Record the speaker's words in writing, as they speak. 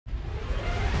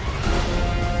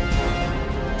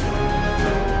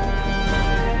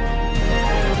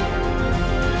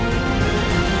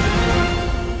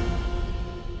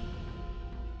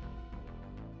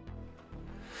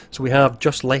So we have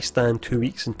just less than 2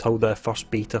 weeks until the first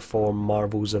beta for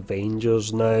Marvel's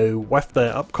Avengers. Now, with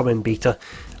the upcoming beta,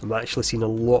 I'm actually seeing a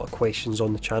lot of questions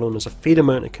on the channel, and there's a fair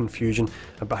amount of confusion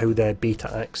about how the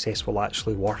beta access will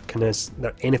actually work, and is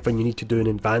there anything you need to do in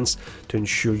advance to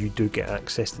ensure you do get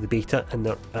access to the beta, and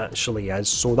there actually is.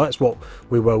 So that's what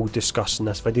we will discuss in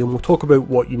this video, and we'll talk about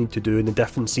what you need to do and the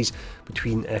differences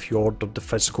between if you ordered the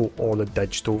physical or the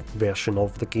digital version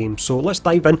of the game. So let's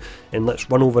dive in and let's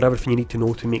run over everything you need to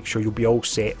know to make sure you'll be all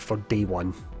set for day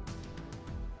one.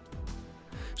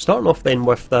 Starting off then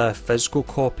with the physical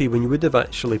copy, when you would have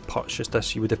actually purchased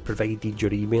this, you would have provided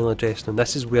your email address, and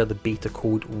this is where the beta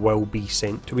code will be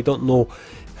sent to. We don't know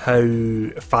how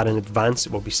far in advance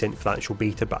it will be sent for the actual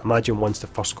beta, but imagine once the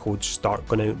first codes start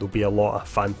going out, there'll be a lot of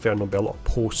fanfare and there'll be a lot of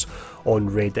posts on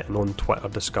Reddit and on Twitter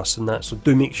discussing that. So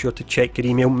do make sure to check your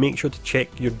email, make sure to check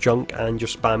your junk and your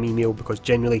spam email, because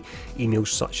generally emails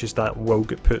such as that will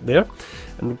get put there.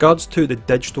 In regards to the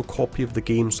digital copy of the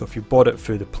game, so if you bought it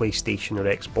through the PlayStation or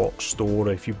Xbox store,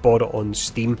 or if you bought it on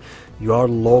Steam, you are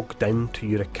logged in to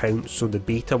your account, so the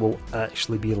beta will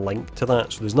actually be linked to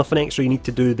that. So there's nothing extra you need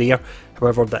to do there.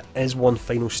 However, there is one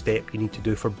final step you need to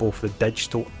do for both the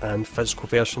digital and physical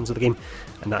versions of the game,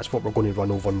 and that's what we're going to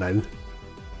run over now.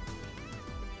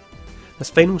 This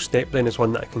final step then is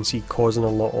one that I can see causing a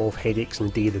lot of headaches on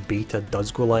the day the beta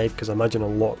does go live, because I imagine a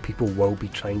lot of people will be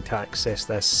trying to access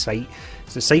this site.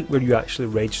 It's a site where you actually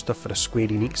register for a Square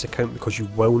Enix account, because you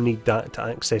will need that to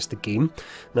access the game.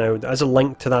 Now, there is a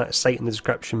link to that site in the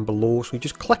description below, so you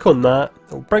just click on that.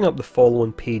 It'll bring up the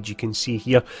following page you can see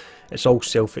here. It's all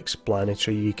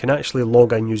self-explanatory. You can actually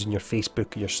log in using your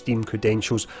Facebook or your Steam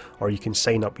credentials, or you can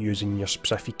sign up using your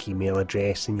specific email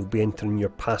address, and you'll be entering your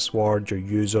password, your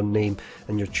username,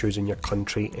 and you're choosing your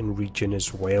country and region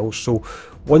as well. So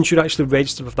once you're actually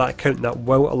registered with that account, that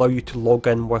will allow you to log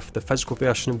in with the physical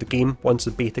version of the game once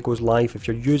the beta goes live. If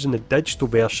you're using the digital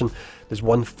version, there's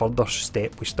one further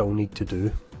step we still need to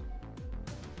do.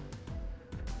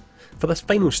 For this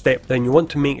final step then, you want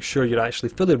to make sure you're actually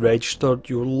fully registered.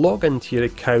 You'll log into your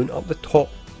account. Up the top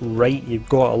right, you've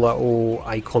got a little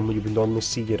icon where you would normally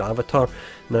see your avatar.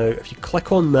 Now, if you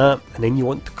click on that, and then you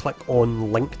want to click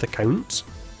on linked accounts,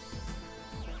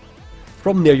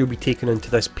 from there you'll be taken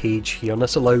into this page here, and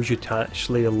this allows you to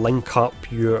actually link up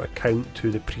your account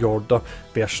to the pre-order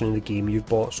version of the game you've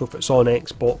bought. So if it's on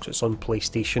Xbox, it's on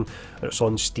PlayStation, or it's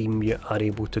on Steam, you are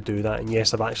able to do that. And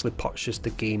yes, I've actually purchased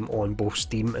the game on both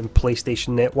Steam and PlayStation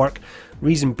Network.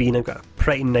 Reason being, I've got a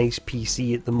pretty nice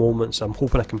PC at the moment, so I'm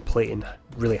hoping I can play it in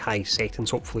really high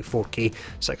settings, hopefully 4K,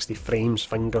 60 frames,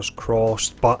 fingers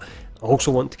crossed. But I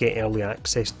also want to get early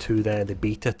access to the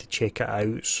beta to check it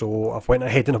out, so I've went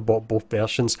ahead and I've bought both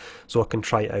versions so I can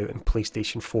try it out in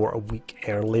PlayStation 4 a week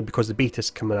early, because the beta is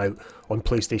coming out on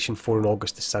PlayStation 4 on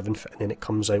August the 7th, and then it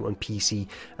comes out on PC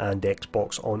and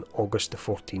Xbox on August the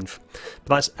 14th.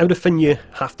 But that's everything you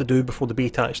have to do before the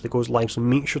beta actually goes live, so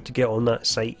make sure to get on that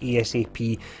site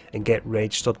ASAP and get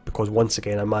registered, because once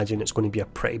again I imagine it's going to be a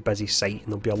pretty busy site and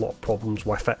there'll be a lot of problems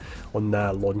with it on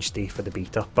the launch day for the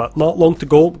beta. But not long to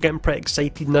go, getting pretty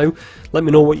excited now. Let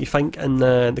me know what you think in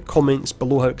the comments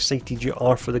below, how excited you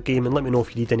are for the game, and let me know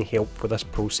if you need any help with this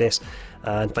process.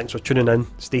 And thanks for tuning in,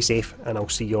 stay safe, and I'll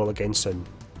see you all again soon.